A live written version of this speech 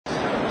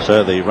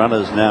So the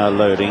runners now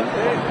loading.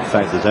 In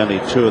fact, there's only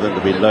 2 of them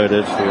to be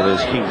loaded for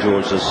this King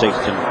George VI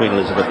and Queen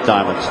Elizabeth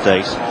Diamond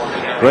Stakes.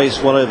 Grey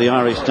Swallow, the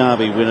Irish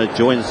Derby winner,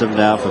 joins them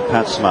now for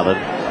Pat Smollett.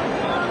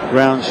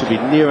 Ground should be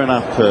near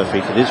enough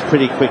perfect. It is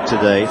pretty quick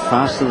today,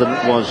 faster than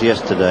it was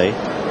yesterday.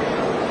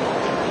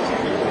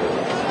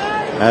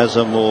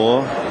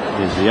 Azamour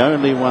is the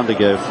only one to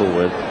go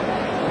forward.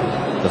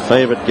 The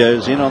favourite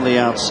goes in on the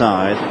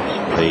outside.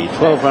 The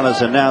 12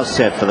 runners are now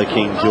set for the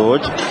King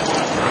George,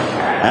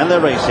 and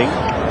they're racing.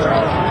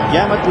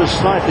 Gamut was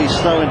slightly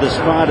slow in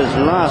despite his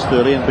last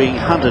early and being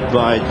hunted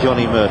by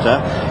Johnny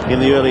Murtagh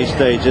in the early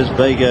stages.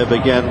 Bago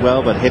began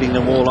well, but heading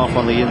them all off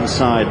on the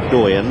inside.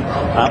 Doyen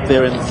up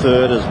there in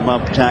third is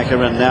Mubtaka,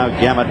 and now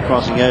Gamut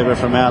crossing over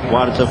from out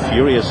wide. It's a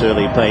furious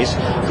early pace.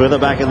 Further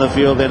back in the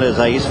field then is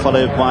Ace,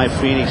 followed by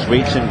Phoenix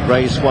Reach and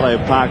Grey Swallow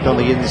parked on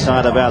the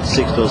inside about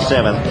 6th or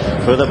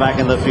 7th. Further back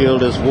in the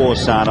field is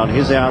Warsan. On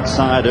his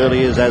outside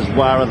early is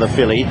Azamour the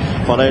filly,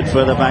 followed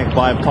further back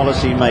by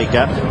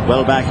Policymaker.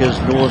 Well back is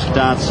Norse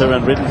Dancer,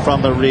 and ridden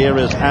from the rear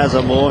is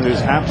Azamour,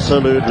 who's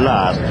absolute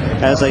last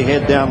as they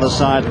head down the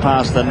side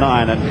past the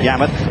 9. And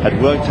Gamut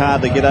had worked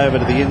hard to get over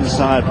to the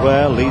inside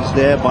rail, leads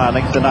there by a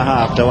length and a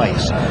half to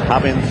Ace.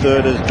 Up in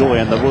third is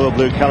Doyen, the royal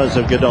blue colours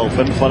of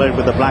Godolphin, followed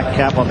with the black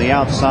cap on the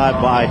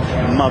outside by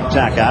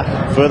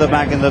Mubtaka. Further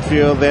back in the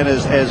field then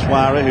is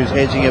Ezwara, who's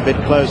edging a bit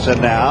closer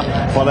now,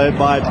 followed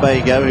by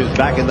Bago, who's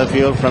back in the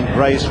field from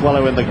Grey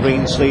Swallow in the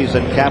green sleeves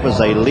and cap as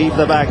they leave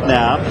the back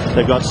now.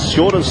 They've got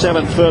short of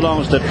 7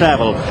 furlongs to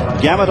travel.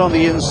 Gamut on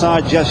the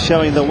inside just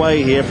showing the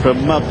way here from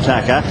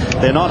Mubtaka.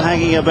 They're not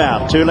hanging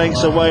about. 2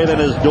 lengths away then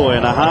is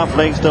Doyen, a half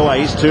length to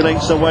Ace, 2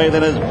 lengths away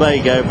then is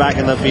Bago back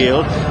in the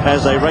field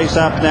as they race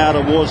up now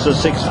towards the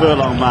 6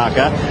 furlong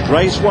marker.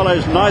 Grey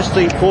Swallow's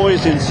nicely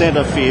poised in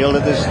centre field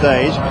at this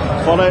stage,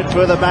 followed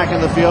further back in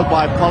the field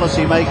by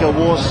Policymaker,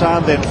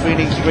 Warsan, then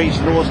Phoenix Reach,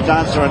 Norse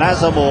Dancer and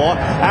Azamour,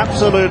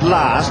 absolute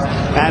last,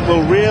 and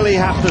will really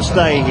have to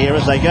stay here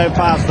as they go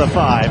past the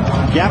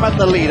 5. Gamut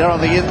the leader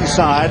on the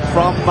inside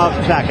from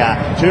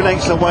Mubtaka. 2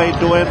 lengths away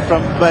Doyen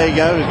from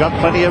Bago, who's got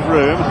plenty of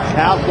room.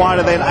 Out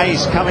wider than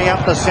Ace, coming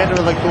up the centre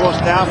of the course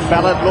now.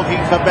 Fallon looking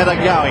for better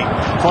going,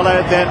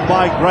 followed then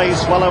by Grey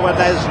Swallow and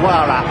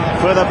Ezwara.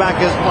 Further back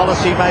is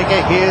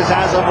Policymaker. Here's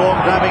Azamour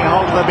grabbing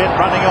hold of the bit,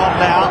 running on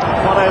now,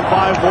 followed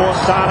by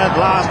Warsan, and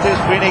last is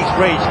Phoenix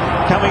Reach.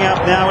 Coming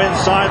up now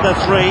inside the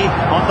 3.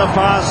 On the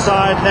far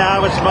side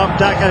now it's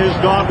Mubtaka, who's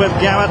gone with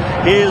Gamut.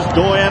 Here's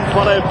Doyen,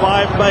 followed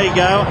by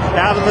Bago.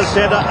 Out of the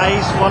centre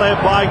Ace, followed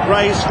by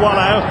Grey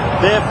Swallow.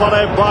 They're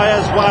followed by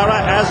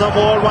Ezwara.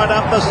 Azamour right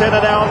up the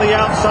centre now on the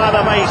outside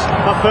of Ace.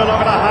 A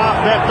furlong and a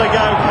half left to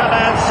go.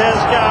 Canan says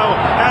go.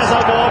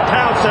 Azamour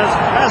pounces.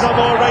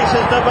 Azamour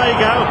races to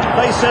Bago.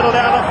 They settle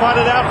down and fight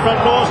it out from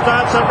Norse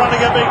Dancer,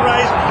 running a big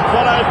race.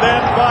 Followed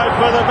then by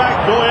further back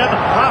Doyen.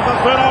 Half a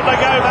furlong to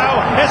go now.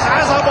 It's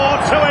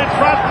Azamour 2 in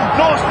front.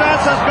 Norse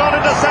Dancer's gone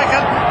into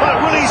second, but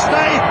will he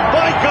stay?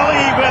 By golly,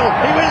 he will.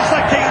 He wins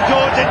the King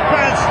George in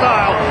grand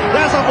style.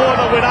 Azamour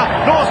the winner.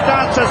 Norse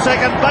Dancer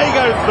second.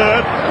 Bago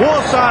third.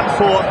 Warsan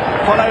fourth,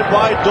 followed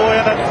by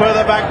Doyen, and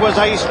further back was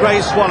Ace,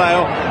 Grey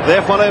Swallow.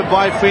 They're followed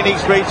by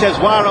Phoenix Reach.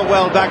 Ezwara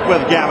well back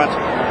with Gamut.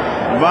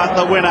 But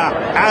the winner,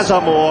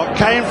 Azamour,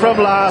 came from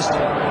last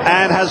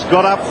and has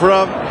got up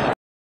from